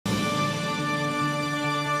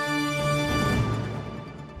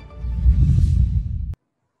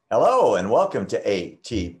Hello and welcome to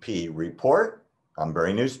ATP Report. I'm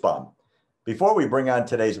Barry Nussbaum. Before we bring on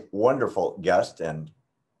today's wonderful guest and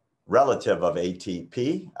relative of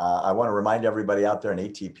ATP, I want to remind everybody out there in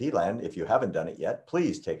ATP land, if you haven't done it yet,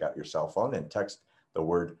 please take out your cell phone and text the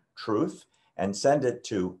word truth and send it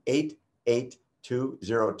to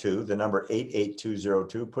 88202, the number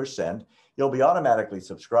 88202, push send. You'll be automatically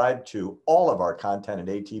subscribed to all of our content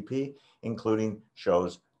at ATP, including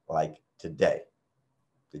shows like today.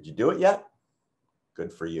 Did you do it yet?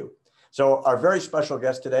 Good for you. So our very special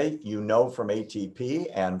guest today, you know from ATP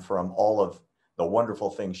and from all of the wonderful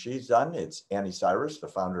things she's done. It's Anni Cyrus, the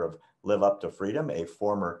founder of Live Up to Freedom, a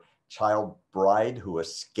former child bride who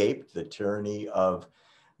escaped the tyranny of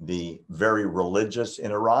the very religious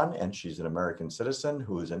in Iran. And she's an American citizen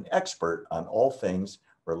who is an expert on all things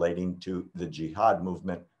relating to the jihad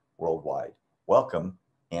movement worldwide. Welcome,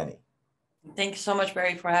 Anni. Thank you so much,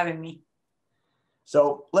 Barry, for having me.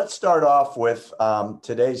 So let's start off with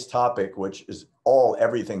today's topic, which is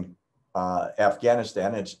everything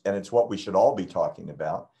Afghanistan, and it's what we should all be talking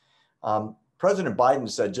about. President Biden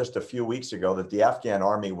said just a few weeks ago that the Afghan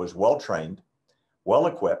army was well-trained,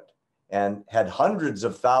 well-equipped, and had hundreds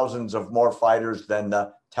of thousands of more fighters than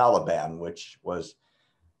the Taliban, which was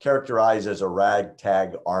characterized as a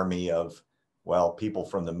ragtag army of, well, people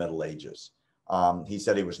from the Middle Ages. He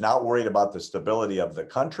said he was not worried about the stability of the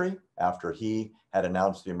country after he had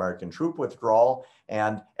announced the American troop withdrawal,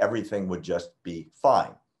 and everything would just be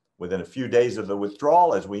fine. Within a few days of the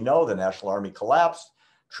withdrawal, as we know, the National Army collapsed,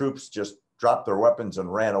 troops just dropped their weapons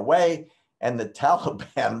and ran away, and the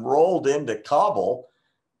Taliban rolled into Kabul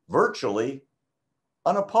virtually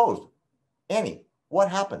unopposed. Anni, what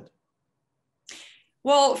happened?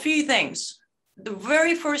 Well, a few things. The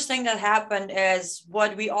very first thing that happened is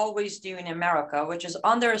what we always do in America, which is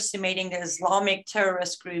underestimating the Islamic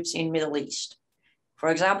terrorist groups in Middle East. For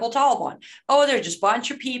example, Taliban. Oh, they're just a bunch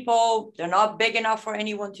of people. They're not big enough for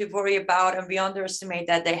anyone to worry about. And we underestimate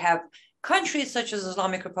that they have countries such as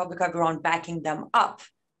Islamic Republic of Iran backing them up.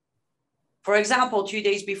 For example, 2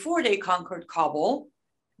 days before they conquered Kabul,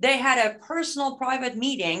 they had a personal private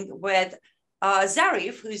meeting with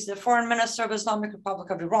Zarif, who's the foreign minister of Islamic Republic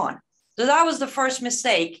of Iran. So that was the first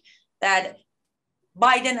mistake that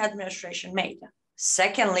Biden administration made.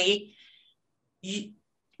 Secondly,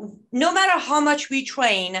 no matter how much we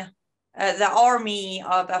train the army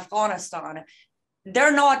of Afghanistan,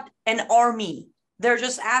 they're not an army. They're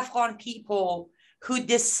just Afghan people who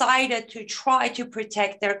decided to try to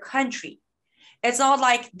protect their country. It's not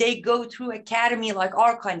like they go through academy like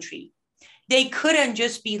our country. They couldn't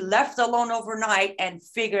just be left alone overnight and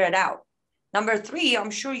figure it out. Number three,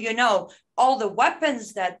 I'm sure you know, all the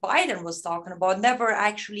weapons that Biden was talking about never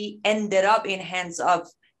actually ended up in hands of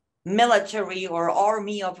military or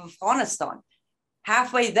army of Afghanistan.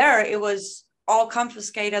 Halfway there, it was all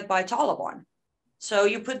confiscated by Taliban. So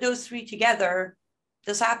you put those three together,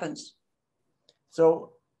 this happens.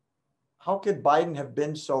 So how could Biden have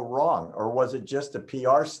been so wrong? Or was it just a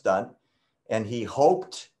PR stunt and he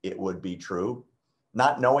hoped it would be true,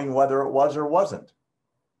 not knowing whether it was or wasn't?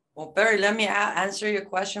 Well, Barry, let me answer your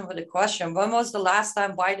question with a question. When was the last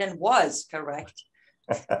time Biden was correct?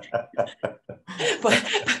 But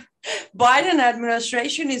Biden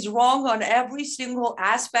administration is wrong on every single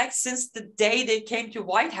aspect since the day they came to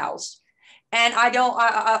White House. And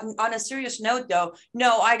on a serious note, though,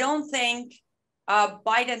 no, I don't think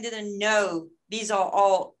Biden didn't know these are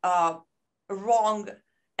all wrong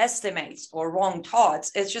estimates or wrong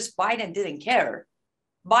thoughts. It's just Biden didn't care.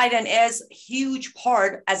 Biden is a huge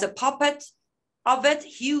part, as a puppet of it,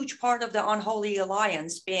 huge part of the unholy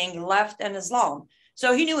alliance being left and Islam.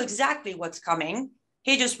 So he knew exactly what's coming.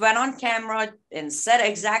 He just went on camera and said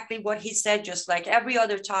exactly what he said, just like every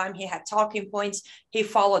other time he had talking points, he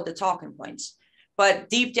followed the talking points. But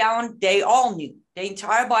deep down, they all knew. The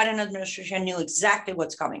entire Biden administration knew exactly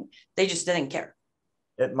what's coming. They just didn't care.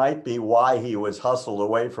 It might be why he was hustled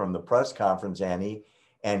away from the press conference, Anni,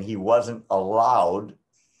 and he wasn't allowed.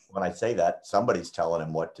 When I say that, somebody's telling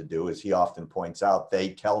him what to do. As he often points out, they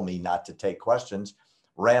tell me not to take questions,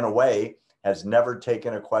 ran away, has never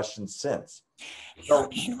taken a question since. You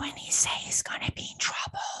mean when he says he's going to be in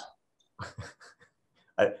trouble?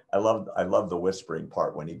 I love the whispering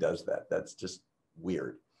part when he does that. That's just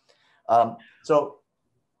weird. So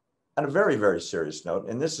on a very, very serious note,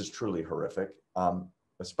 and this is truly horrific,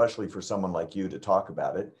 especially for someone like you to talk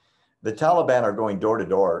about it, the Taliban are going door to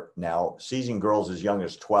door now, seizing girls as young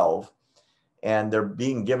as 12, and they're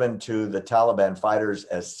being given to the Taliban fighters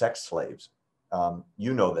as sex slaves.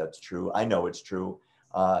 You know that's true. I know it's true.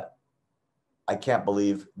 I can't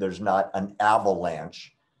believe there's not an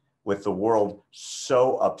avalanche with the world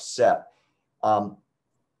so upset.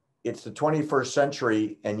 It's the 21st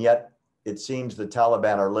century, and yet it seems the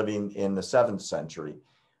Taliban are living in the 7th century.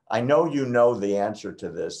 I know you know the answer to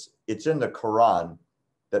this. It's in the Quran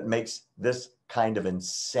that makes this kind of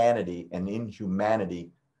insanity and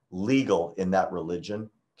inhumanity legal in that religion.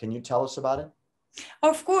 Can you tell us about it?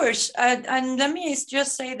 Of course. And let me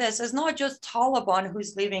just say this, it's not just Taliban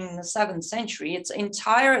who's living in the 7th century, it's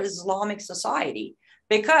entire Islamic society,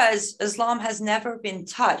 because Islam has never been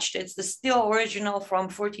touched. It's the still original from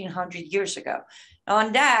 1400 years ago.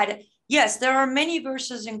 On that, yes, there are many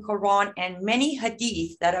verses in Quran and many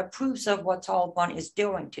hadith that approves of what Taliban is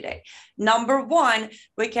doing today. Number one,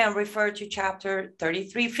 we can refer to chapter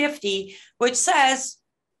 3350, which says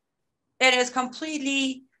it is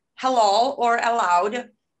completely halal or allowed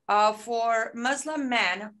for Muslim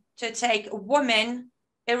men to take women,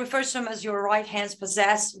 it refers to them as your right hands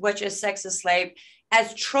possess, which is sex slave,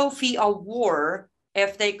 as trophy of war.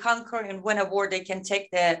 If they conquer and win a war, they can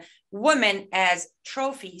take the women as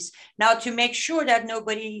trophies. Now, to make sure that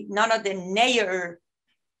none of the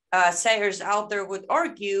sayers out there would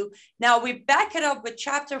argue, now we back it up with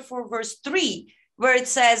chapter 4, verse 3, where it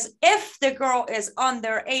says, if the girl is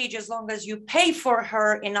underage, as long as you pay for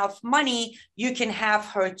her enough money, you can have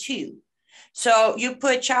her too. So you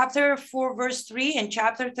put chapter 4, verse 3 and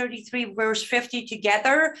chapter 33, verse 50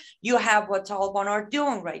 together, you have what Taliban are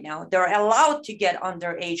doing right now. They're allowed to get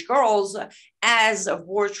underage girls as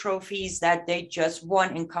war trophies that they just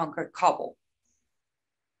won and conquered Kabul.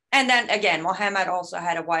 And then again, Muhammad also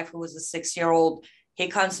had a wife who was a 6-year-old. He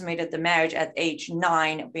consummated the marriage at age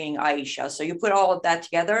 9, being Aisha. So you put all of that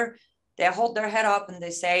together, they hold their head up and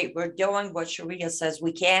they say, we're doing what Sharia says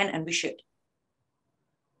we can and we should.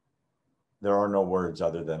 There are no words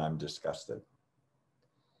other than I'm disgusted.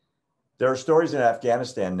 There are stories in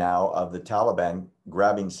Afghanistan now of the Taliban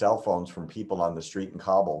grabbing cell phones from people on the street in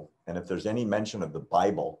Kabul. And if there's any mention of the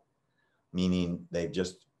Bible, meaning they've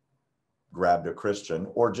just grabbed a Christian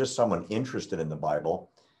or just someone interested in the Bible,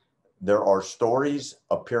 there are stories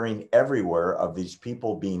appearing everywhere of these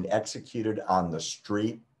people being executed on the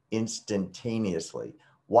street instantaneously.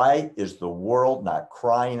 Why is the world not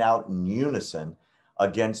crying out in unison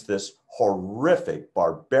against this horrific,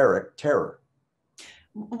 barbaric terror?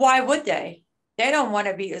 Why would they? They don't want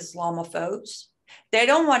to be Islamophobes. They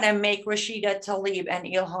don't want to make Rashida Tlaib and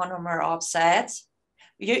Ilhan Omar upset.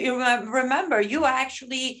 You remember, you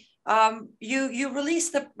actually you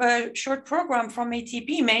released a short program from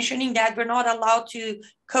ATP mentioning that we're not allowed to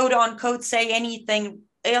quote unquote say anything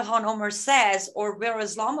Ilhan Omar says or we're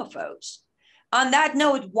Islamophobes. On that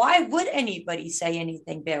note, why would anybody say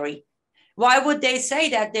anything, Barry? Why would they say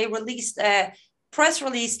that? They released a press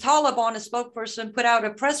release. Taliban, a spokesperson, put out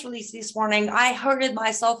a press release this morning. I heard it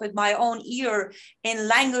myself with my own ear in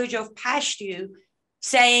language of Pashto,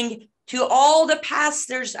 saying to all the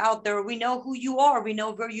pastors out there, we know who you are. We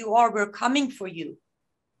know where you are. We're coming for you.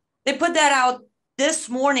 They put that out this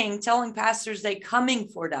morning, telling pastors they're coming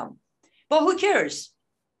for them. But who cares?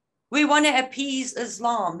 We want to appease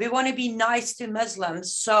Islam. We want to be nice to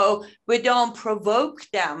Muslims so we don't provoke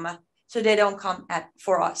them so they don't come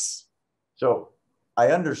for us. So I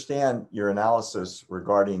understand your analysis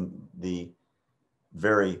regarding the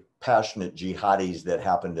very passionate jihadis that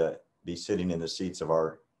happen to be sitting in the seats of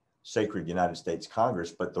our sacred United States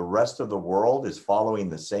Congress, but the rest of the world is following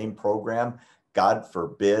the same program. God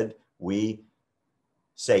forbid we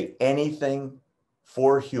say anything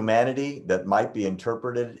for humanity that might be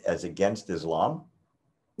interpreted as against Islam?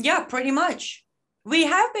 Yeah, pretty much. We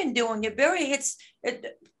have been doing it, Barry.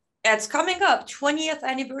 It's coming up, 20th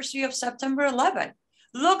anniversary of September 11.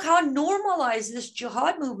 Look how normalized this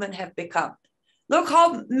jihad movement have become. Look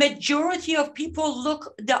how majority of people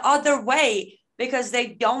look the other way because they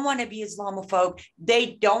don't want to be Islamophobe.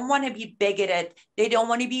 They don't want to be bigoted. They don't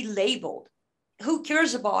want to be labeled. Who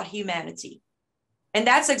cares about humanity? And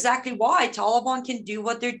that's exactly why Taliban can do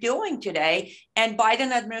what they're doing today. And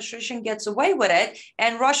Biden administration gets away with it.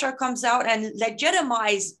 And Russia comes out and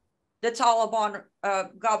legitimizes the Taliban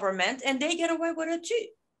government, and they get away with it too.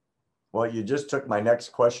 Well, you just took my next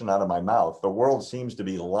question out of my mouth. The world seems to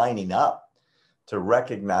be lining up to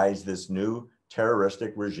recognize this new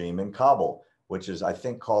terroristic regime in Kabul, which is, I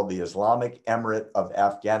think, called the Islamic Emirate of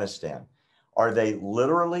Afghanistan. Are they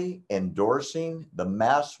literally endorsing the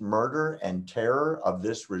mass murder and terror of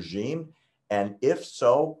this regime? And if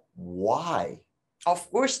so, why? Of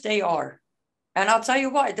course they are. And I'll tell you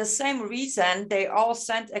why. The same reason they all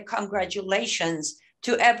sent a congratulations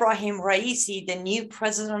to Ebrahim Raisi, the new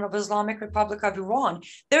president of Islamic Republic of Iran.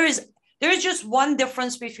 There is just one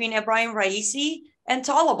difference between Ebrahim Raisi and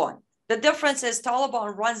Taliban. The difference is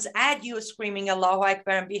Taliban runs at you screaming Allahu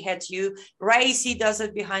Akbar and beheads you. Raisi does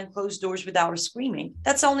it behind closed doors without screaming.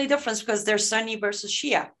 That's the only difference, because they're Sunni versus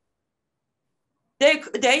Shia.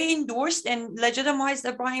 They endorsed and legitimized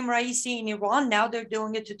Ibrahim Raisi in Iran. Now they're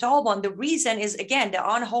doing it to Taliban. The reason is, again,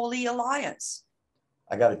 the unholy alliance.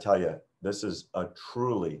 I got to tell you, this is a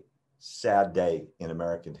truly sad day in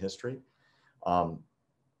American history.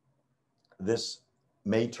 This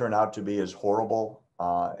may turn out to be as horrible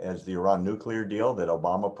as the Iran nuclear deal that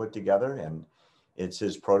Obama put together, and it's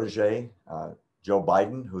his protege, Joe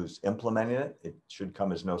Biden, who's implementing it. It should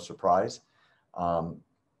come as no surprise.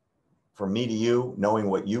 From me to you, knowing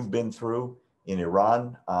what you've been through in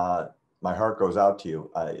Iran, my heart goes out to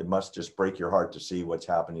you. It must just break your heart to see what's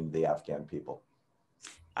happening to the Afghan people.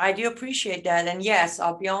 I do appreciate that. And yes,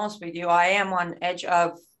 I'll be honest with you, I am on edge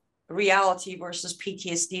of reality versus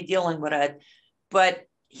PTSD dealing with it. But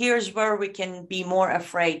here's where we can be more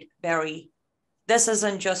afraid, Barry. This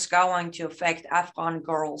isn't just going to affect Afghan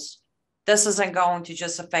girls. This isn't going to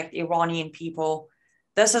just affect Iranian people.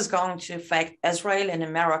 This is going to affect Israel and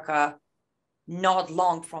America not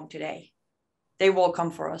long from today. They will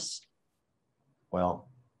come for us. Well,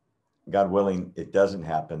 God willing, it doesn't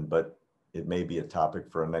happen, but it may be a topic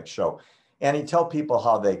for a next show. Annie, tell people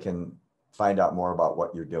how they can find out more about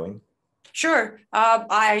what you're doing. Sure.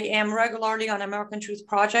 I am regularly on American Truth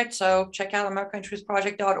Project, so check out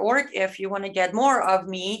americantruthproject.org. If you want to get more of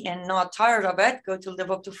me and not tired of it, go to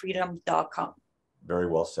liveuptofreedom.com. Very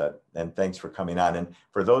well said. And thanks for coming on. And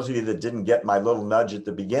for those of you that didn't get my little nudge at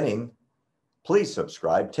the beginning, please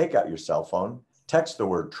subscribe, take out your cell phone, text the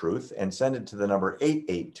word truth, and send it to the number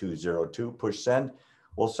 88202. Push send.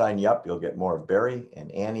 We'll sign you up. You'll get more of Barry and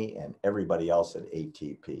Annie and everybody else at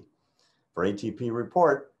ATP. For ATP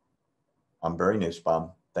Report, I'm Barry Nussbaum.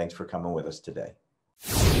 Thanks for coming with us today.